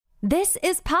This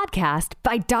is Podcast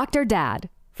by Dr. Dad.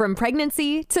 From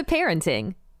pregnancy to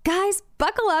parenting. Guys,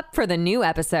 buckle up for the new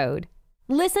episode.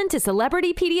 Listen to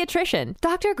celebrity pediatrician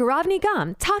Dr. Gaurav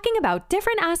Nigam talking about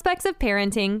different aspects of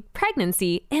parenting,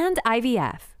 pregnancy, and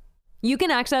IVF. You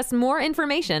can access more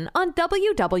information on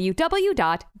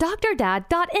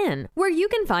www.drdad.in, where you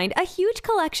can find a huge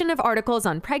collection of articles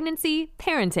on pregnancy,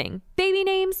 parenting, baby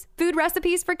names, food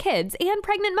recipes for kids and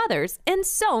pregnant mothers, and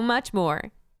so much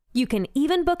more. You can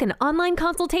even book an online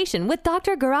consultation with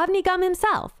Dr. Gaurav Nigam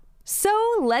himself. So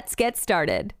let's get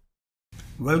started.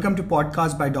 Welcome to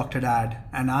Podcast by Dr. Dad,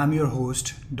 and I'm your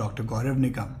host, Dr. Gaurav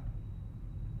Nigam.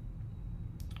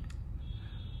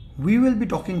 We will be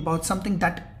talking about something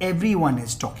that everyone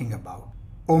is talking about,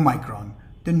 Omicron,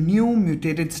 the new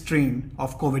mutated strain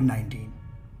of COVID-19.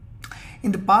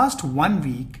 In the past 1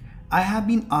 week, I have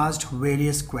been asked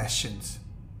various questions.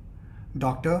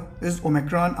 Doctor, is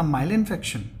Omicron a mild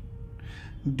infection?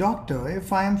 Doctor,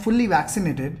 if I am fully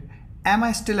vaccinated, am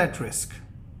I still at risk?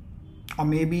 Or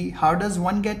maybe, how does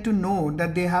one get to know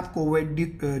that they have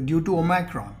COVID due to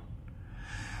Omicron?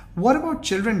 What about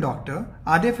children, doctor?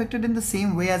 Are they affected in the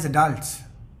same way as adults?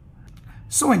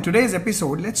 So in today's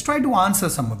episode, let's try to answer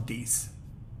some of these.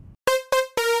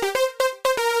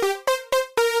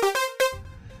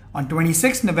 On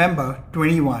 26 November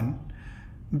 21,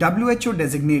 WHO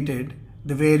designated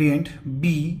the variant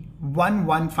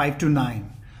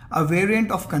B11529, a variant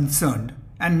of concern,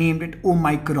 and named it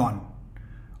Omicron.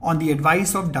 On the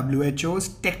advice of WHO's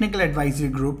Technical Advisory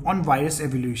Group on Virus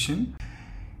Evolution,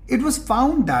 it was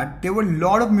found that there were a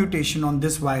lot of mutation on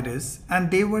this virus, and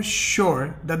they were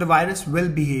sure that the virus will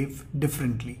behave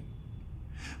differently.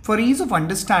 For ease of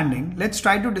understanding, let's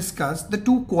try to discuss the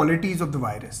two qualities of the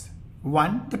virus.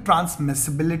 One, the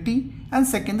transmissibility, and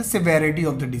second, the severity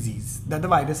of the disease that the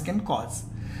virus can cause.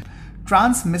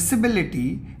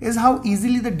 Transmissibility is how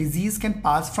easily the disease can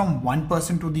pass from one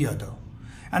person to the other.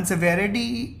 And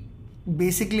severity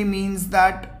basically means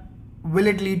that will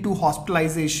it lead to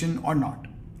hospitalization or not.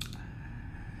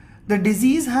 The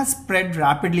disease has spread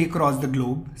rapidly across the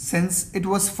globe since it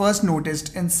was first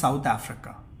noticed in South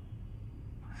Africa.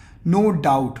 No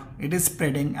doubt it is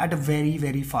spreading at a very,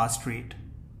 very fast rate.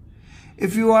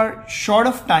 If you are short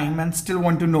of time and still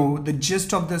want to know the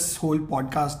gist of this whole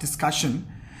podcast discussion,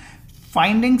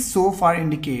 findings so far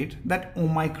indicate that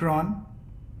Omicron,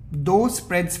 though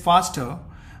spreads faster,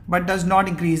 but does not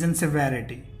increase in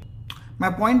severity. My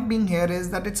point being here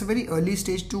is that it's a very early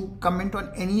stage to comment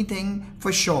on anything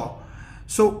for sure.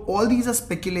 So all these are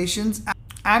speculations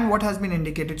and what has been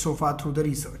indicated so far through the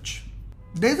research.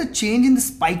 There's a change in the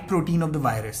spike protein of the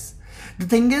virus. The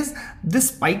thing is, this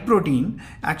spike protein,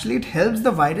 actually it helps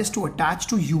the virus to attach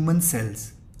to human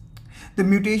cells. The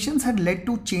mutations had led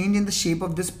to change in the shape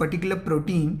of this particular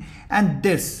protein, and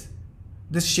this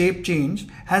shape change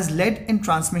has led in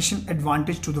transmission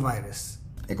advantage to the virus.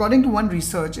 According to one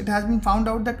research, it has been found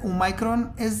out that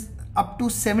Omicron is up to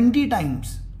 70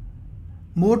 times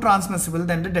more transmissible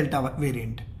than the Delta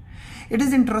variant. It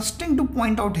is interesting to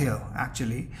point out here,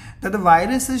 actually, that the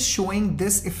virus is showing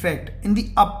this effect in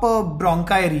the upper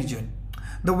bronchi region.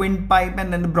 The windpipe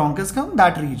and then the bronchus come,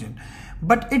 that region.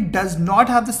 But it does not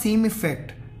have the same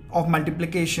effect of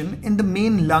multiplication in the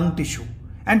main lung tissue.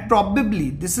 And probably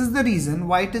this is the reason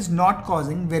why it is not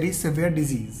causing very severe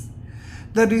disease.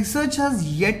 The research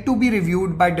has yet to be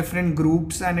reviewed by different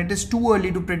groups, and it is too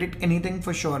early to predict anything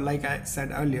for sure, like I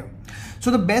said earlier.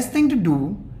 So the best thing to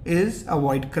do is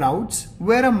avoid crowds,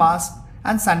 wear a mask,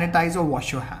 and sanitize or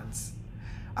wash your hands.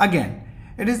 Again,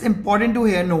 it is important to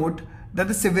here note that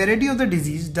the severity of the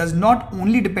disease does not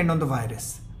only depend on the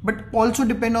virus, but also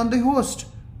depend on the host.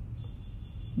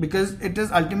 Because it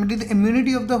is ultimately the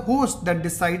immunity of the host that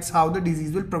decides how the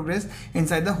disease will progress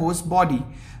inside the host body.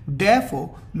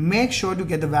 Therefore, make sure to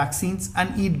get the vaccines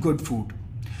and eat good food.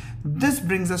 This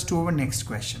brings us to our next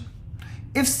question.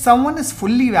 If someone is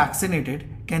fully vaccinated,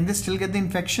 can they still get the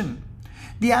infection?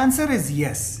 The answer is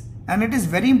yes. And it is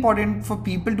very important for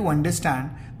people to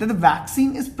understand that the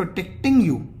vaccine is protecting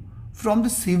you from the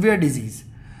severe disease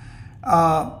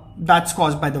that's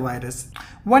caused by the virus.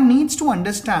 One needs to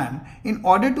understand, in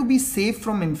order to be safe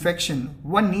from infection,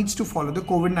 one needs to follow the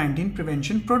COVID-19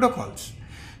 prevention protocols.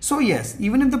 So yes,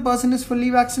 even if the person is fully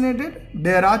vaccinated,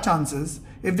 there are chances,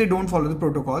 if they don't follow the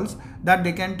protocols, that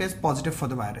they can test positive for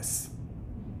the virus.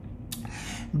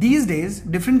 These days,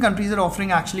 different countries are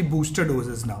offering actually booster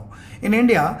doses now. In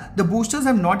India, the boosters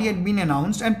have not yet been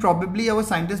announced, and probably our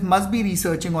scientists must be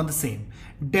researching on the same.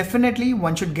 Definitely,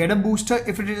 one should get a booster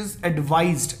if it is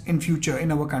advised in future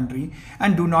in our country,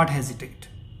 and do not hesitate.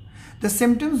 The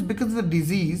symptoms because of the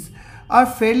disease are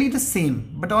fairly the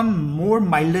same, but on more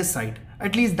milder side.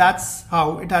 At least that's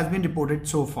how it has been reported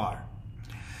so far.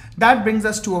 That brings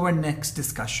us to our next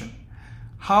discussion.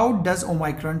 How does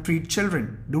Omicron treat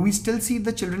children? Do we still see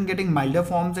the children getting milder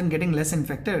forms and getting less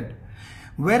infected?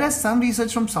 Whereas some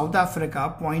research from South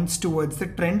Africa points towards the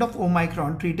trend of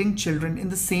Omicron treating children in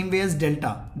the same way as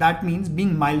Delta, that means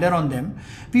being milder on them,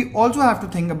 we also have to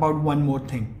think about one more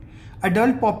thing.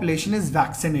 Adult population is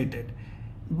vaccinated,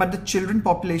 but the children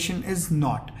population is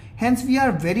not. Hence, we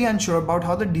are very unsure about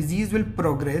how the disease will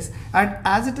progress, and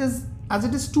as it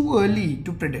is too early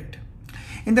to predict.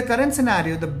 In the current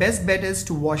scenario, the best bet is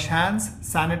to wash hands,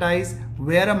 sanitize,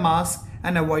 wear a mask,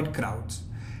 and avoid crowds.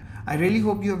 I really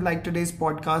hope you have liked today's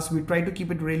podcast. We try to keep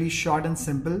it really short and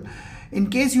simple. In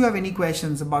case you have any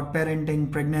questions about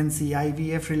parenting, pregnancy,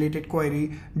 IVF related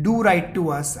query, do write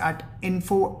to us at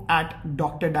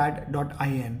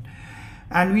info@drdad.in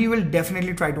and we will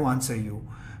definitely try to answer you.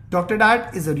 Dr.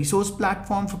 Dad is a resource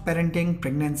platform for parenting,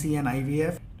 pregnancy and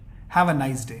IVF. Have a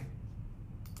nice day.